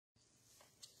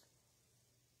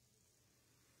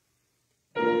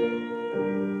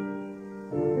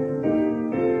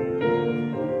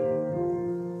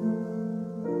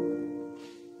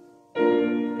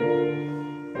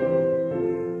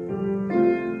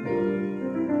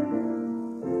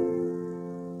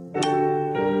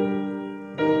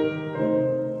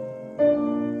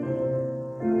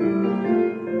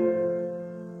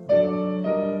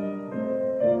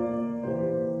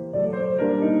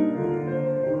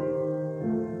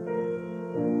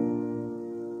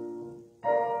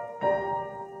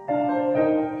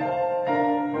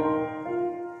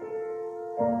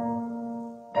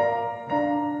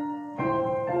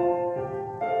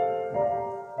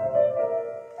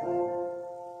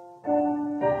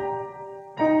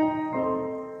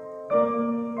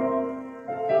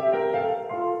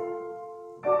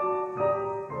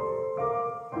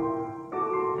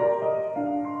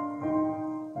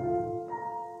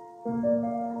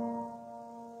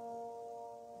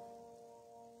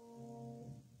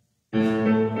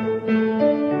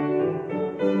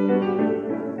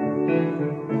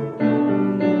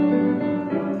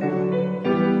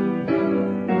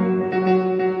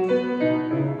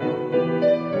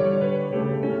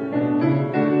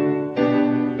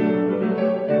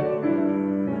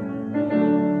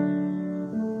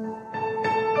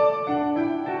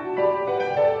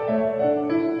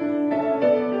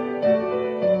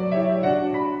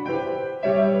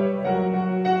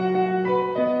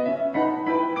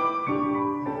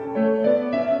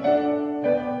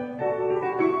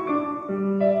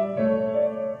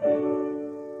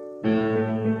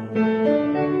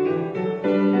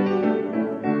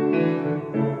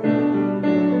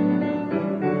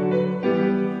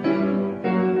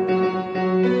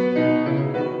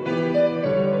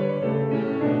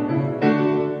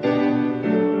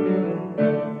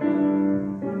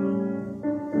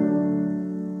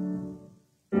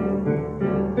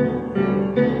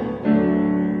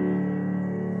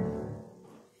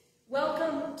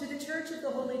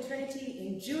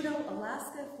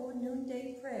Alaska for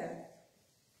noonday prayer.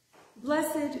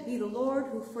 Blessed be the Lord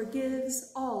who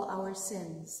forgives all our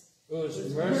sins,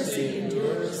 whose mercy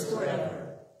endures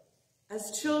forever.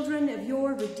 As children of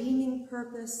your redeeming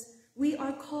purpose, we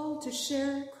are called to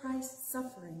share Christ's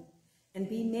suffering and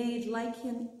be made like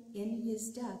him in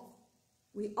his death.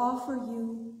 We offer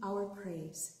you our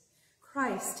praise.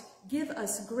 Christ, give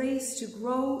us grace to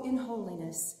grow in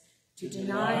holiness, to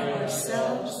deny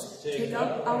ourselves, take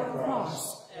up our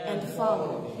cross, and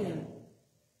follow him.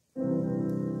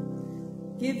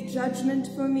 Give judgment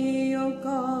for me, O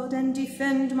God, and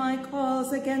defend my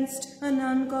cause against an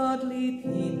ungodly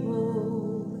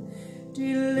people.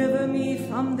 Deliver me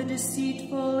from the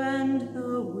deceitful and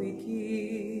the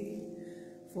wicked.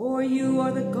 For you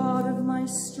are the God of my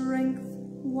strength.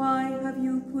 Why have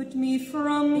you put me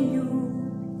from you?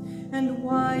 And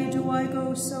why do I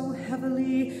go so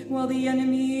heavily while the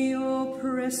enemy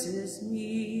oppresses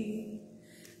me?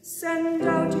 Send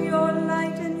out your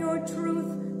light and your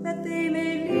truth, that they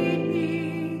may lead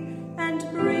me, and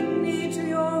bring me to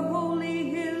your holy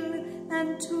hill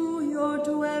and to your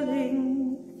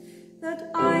dwelling,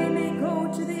 that I may go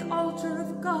to the altar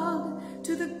of God,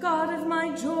 to the God of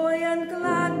my joy and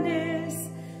gladness,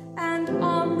 and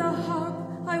on the harp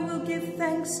I will give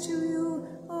thanks to you,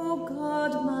 O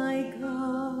God, my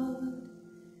God.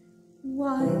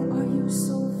 Why are you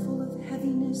so full of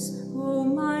heaviness, O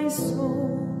my soul?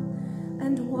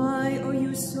 And why are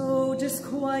you so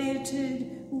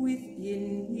disquieted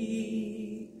within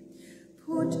me?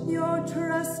 Put your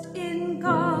trust in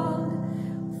God,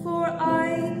 for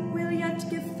I will yet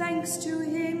give thanks to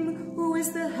him who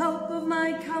is the help of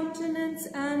my countenance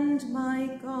and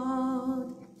my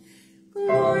God.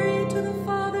 Glory to the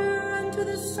Father, and to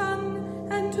the Son,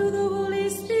 and to the Holy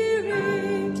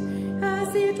Spirit,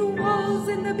 as it was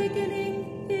in the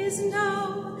beginning, is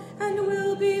now, and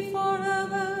will be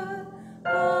forever.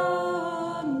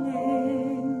 Amen.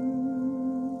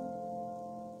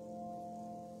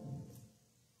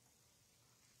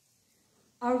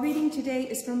 Our reading today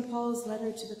is from Paul's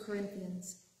letter to the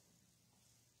Corinthians.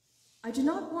 I do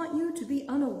not want you to be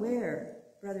unaware,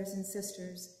 brothers and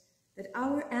sisters, that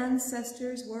our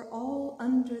ancestors were all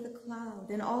under the cloud,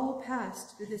 and all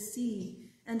passed through the sea,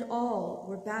 and all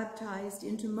were baptized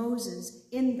into Moses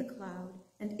in the cloud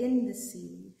and in the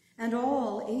sea. And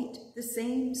all ate the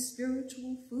same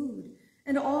spiritual food,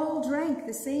 and all drank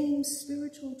the same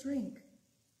spiritual drink.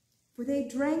 For they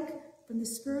drank from the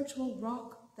spiritual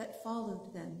rock that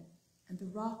followed them, and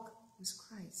the rock was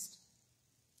Christ.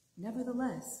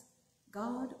 Nevertheless,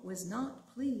 God was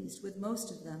not pleased with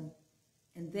most of them,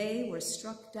 and they were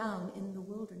struck down in the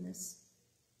wilderness.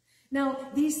 Now,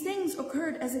 these things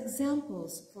occurred as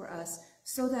examples for us,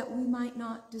 so that we might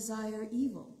not desire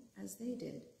evil as they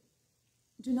did.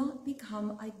 Do not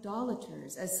become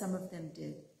idolaters, as some of them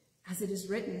did. As it is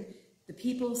written, the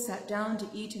people sat down to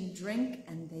eat and drink,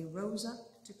 and they rose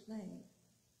up to play.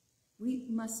 We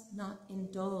must not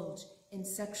indulge in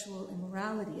sexual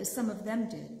immorality, as some of them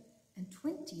did, and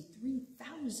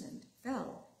 23,000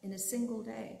 fell in a single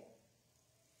day.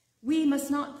 We must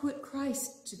not put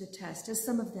Christ to the test, as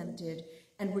some of them did,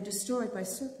 and were destroyed by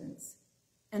serpents.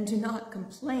 And do not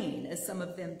complain, as some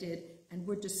of them did, and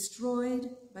were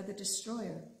destroyed by the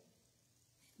destroyer.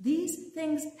 These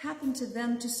things happened to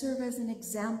them to serve as an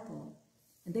example,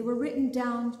 and they were written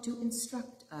down to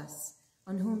instruct us,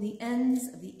 on whom the ends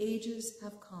of the ages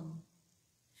have come.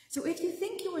 So if you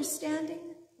think you are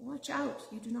standing, watch out,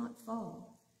 you do not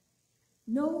fall.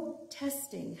 No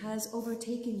testing has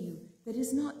overtaken you that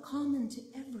is not common to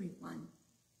everyone.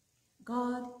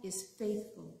 God is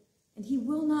faithful, and he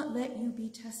will not let you be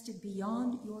tested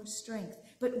beyond your strength.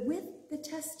 But with the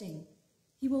testing,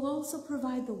 he will also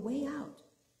provide the way out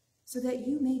so that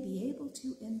you may be able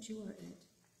to endure it.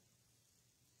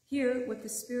 Hear what the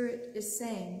Spirit is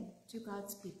saying to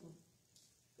God's people.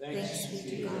 Thanks be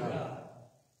to God.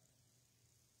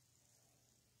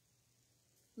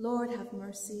 Lord, have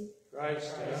mercy.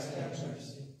 Christ, have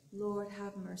mercy. Lord,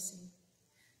 have mercy.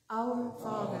 Our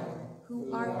Father,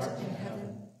 who art in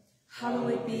heaven,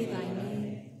 hallowed be thy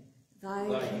name.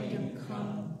 Thy kingdom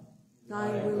come,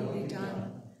 thy will be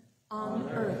done, on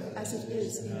earth as it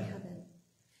is in heaven.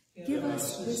 Give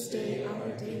us this day our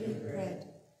daily bread,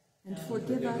 and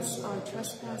forgive us our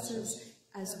trespasses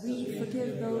as we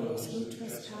forgive those who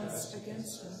trespass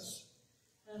against us.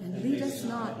 And lead us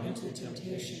not into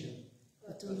temptation,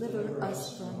 but deliver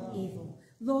us from evil.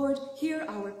 Lord, hear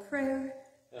our prayer,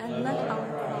 and let our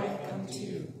cry come to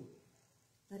you.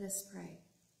 Let us pray.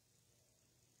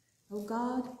 O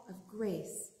God of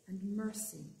grace and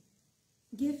mercy,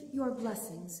 give your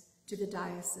blessings to the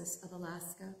Diocese of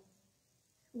Alaska.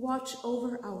 Watch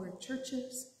over our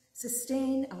churches,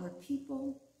 sustain our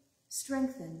people,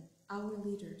 strengthen our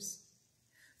leaders.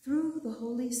 Through the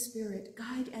Holy Spirit,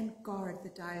 guide and guard the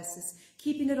diocese,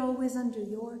 keeping it always under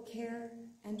your care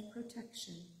and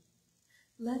protection.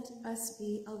 Let us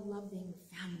be a loving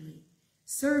family,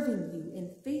 serving you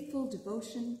in faithful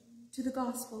devotion to the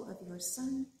gospel of your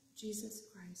Son, Jesus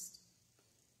Christ.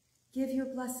 Give your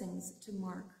blessings to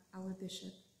Mark, our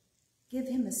bishop. Give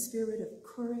him a spirit of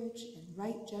courage and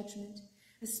right judgment,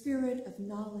 a spirit of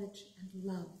knowledge and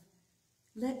love.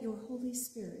 Let your Holy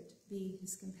Spirit be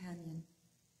his companion.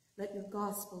 Let your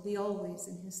gospel be always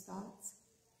in his thoughts.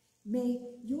 May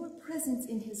your presence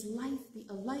in his life be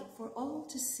a light for all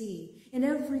to see in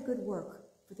every good work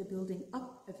for the building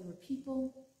up of your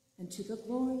people and to the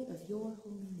glory of your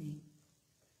holy name.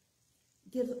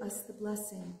 Give us the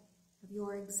blessing of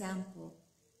your example.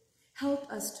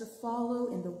 Help us to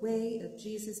follow in the way of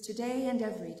Jesus today and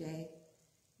every day.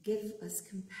 Give us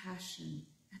compassion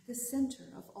at the center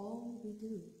of all we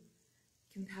do.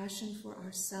 Compassion for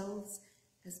ourselves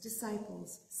as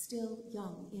disciples still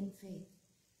young in faith.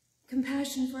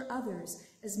 Compassion for others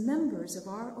as members of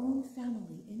our own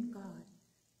family in God.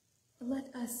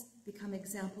 Let us become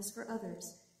examples for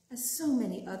others, as so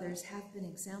many others have been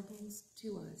examples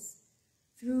to us,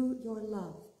 through your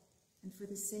love and for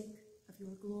the sake of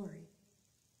your glory.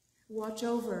 Watch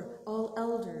over all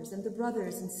elders and the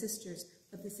brothers and sisters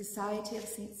of the Society of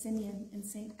St. Simeon and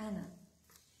St. Anna.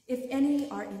 If any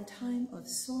are in time of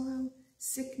sorrow,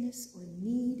 sickness, or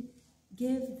need,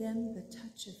 give them the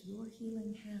touch of your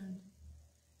healing hand.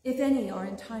 If any are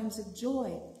in times of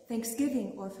joy,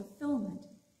 thanksgiving, or fulfillment,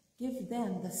 give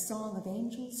them the song of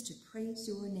angels to praise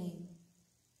your name.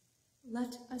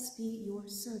 Let us be your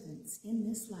servants in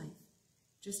this life,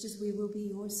 just as we will be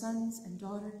your sons and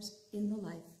daughters in the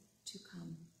life to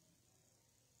come.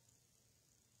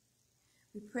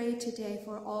 We pray today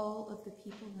for all of the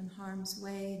people in harm's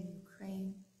way in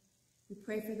Ukraine. We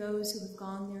pray for those who have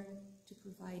gone there to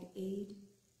provide aid.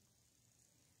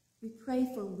 We pray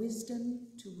for wisdom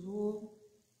to rule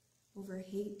over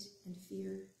hate and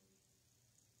fear.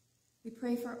 We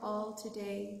pray for all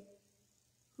today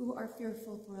who are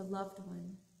fearful for a loved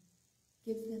one.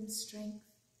 Give them strength.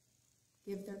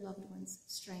 Give their loved ones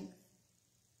strength,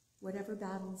 whatever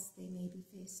battles they may be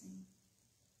facing.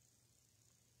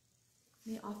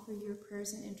 May offer your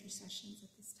prayers and intercessions at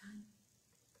this time.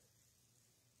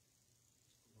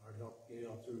 Lord, help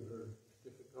Gail through her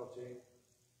difficulty,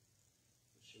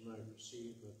 that she might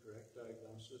receive a correct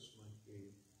diagnosis, might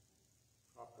be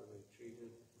properly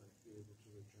treated, might be able to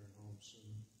return home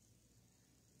soon.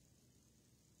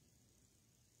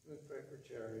 We pray for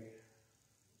Terry,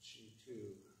 that she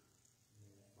too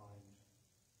may find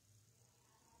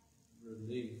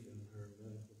relief in her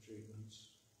medical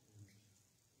treatments and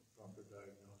a proper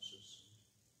diagnosis and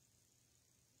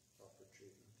proper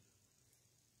treatment.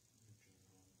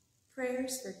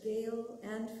 Prayers for Gail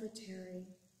and for Terry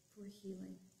for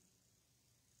healing.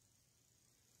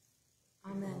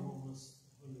 Amen. Homeless,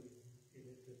 hungry,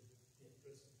 evicted, in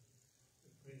prison.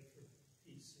 We pray for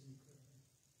peace in Ukraine.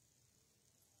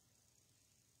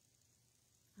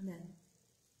 Amen.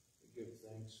 We give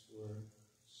thanks for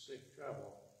safe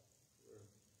travel for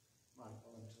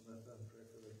Michael and Talitha, and pray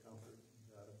for their comfort and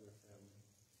that of their family.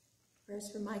 Prayers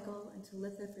for Michael and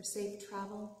Talitha for safe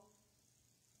travel.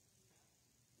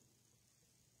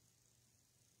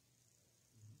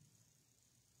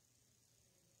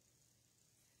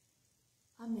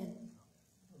 Amen.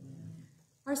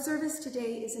 Our service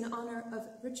today is in honor of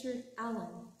Richard Allen,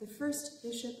 the first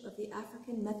bishop of the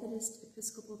African Methodist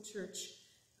Episcopal Church,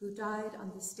 who died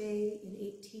on this day in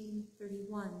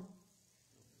 1831.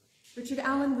 Richard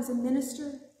Allen was a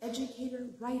minister,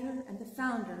 educator, writer, and the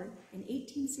founder in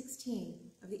 1816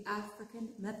 of the African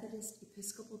Methodist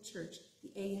Episcopal Church,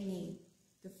 the AME,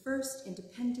 the first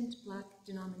independent Black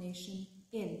denomination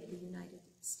in the United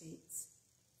States.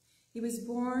 He was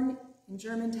born in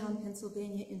Germantown,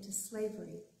 Pennsylvania, into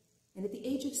slavery, and at the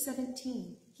age of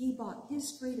 17, he bought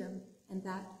his freedom and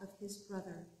that of his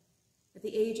brother. At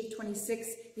the age of 26,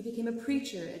 he became a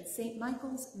preacher at St.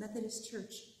 Michael's Methodist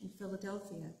Church in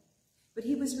Philadelphia, but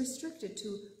he was restricted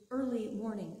to early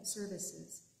morning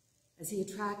services. As he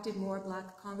attracted more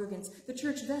Black congregants, the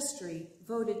church vestry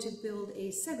voted to build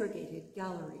a segregated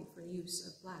gallery for use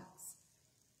of Blacks.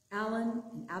 Allen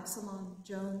and Absalom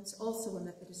Jones, also a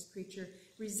Methodist preacher,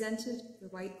 resented the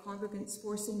white congregants,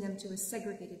 forcing them to a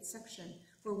segregated section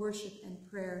for worship and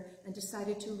prayer, and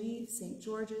decided to leave St.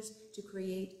 George's to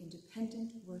create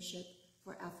independent worship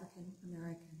for African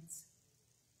Americans.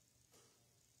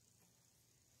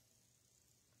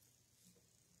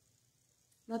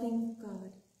 Loving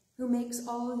God, who makes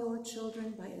all your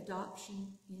children by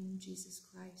adoption in Jesus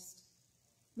Christ.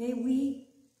 May we,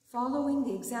 following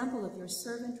the example of your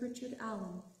servant Richard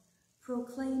Allen,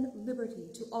 proclaim liberty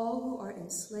to all who are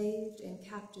enslaved and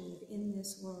captive in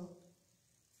this world,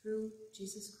 through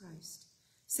Jesus Christ,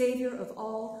 Savior of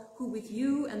all, who with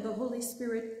you and the Holy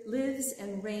Spirit lives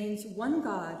and reigns one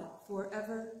God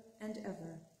forever and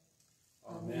ever.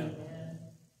 Amen. Amen.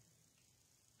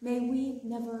 May we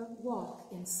never walk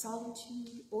in solitude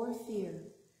or fear,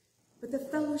 but the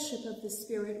fellowship of the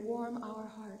Spirit warm our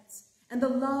hearts, and the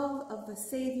love of the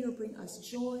Savior bring us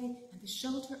joy, and the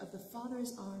shelter of the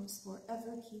Father's arms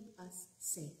forever keep us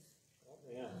safe.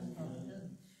 Amen.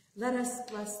 Amen. Let us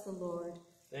bless the Lord.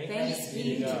 Thanks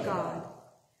be to God.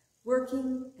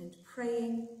 Working and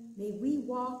praying, may we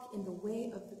walk in the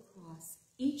way of the cross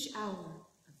each hour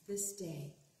of this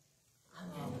day.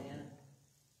 Amen.